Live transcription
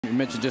you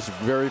mentioned, just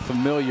very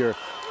familiar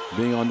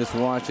being on this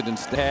Washington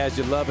stage.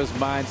 You love his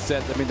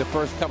mindset. I mean, the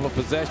first couple of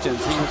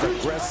possessions, he was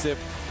aggressive,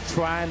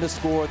 trying to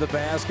score the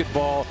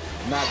basketball,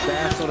 not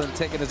bashful and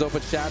taking his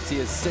open shots. He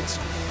is 6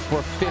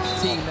 for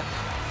 15,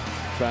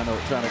 trying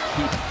to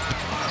keep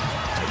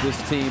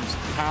this team's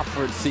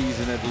conference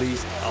season at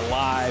least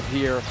alive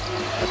here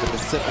at the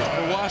Pacific.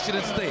 For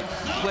Washington State,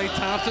 Klay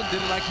Thompson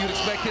did it like you'd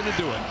expect him to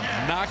do it.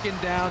 Knocking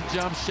down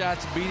jump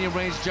shots, medium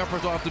range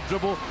jumpers off the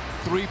dribble,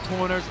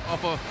 three-pointers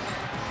off of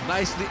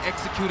nicely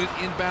executed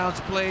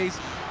inbounds plays.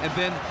 And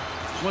then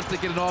once they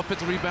get an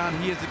offensive rebound,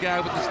 he is the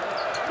guy with the...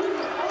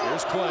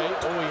 Here's Klay.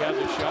 Oh, he had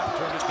the shot,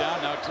 turned it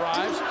down, now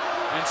drives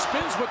and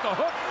spins with the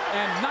hook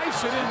and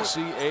knifes it in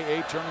the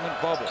CAA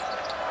tournament bubble.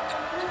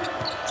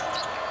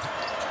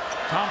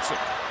 Thompson.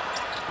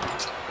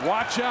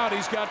 Watch out,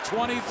 he's got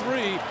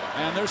 23,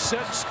 and they're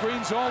setting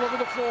screens all over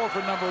the floor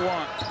for number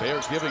 1. They're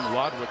giving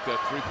Lodwick that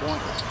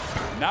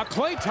three-pointer. Now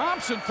Klay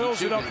Thompson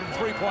fills it up from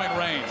three-point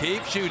range.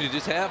 Keep shooting,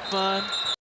 just have fun.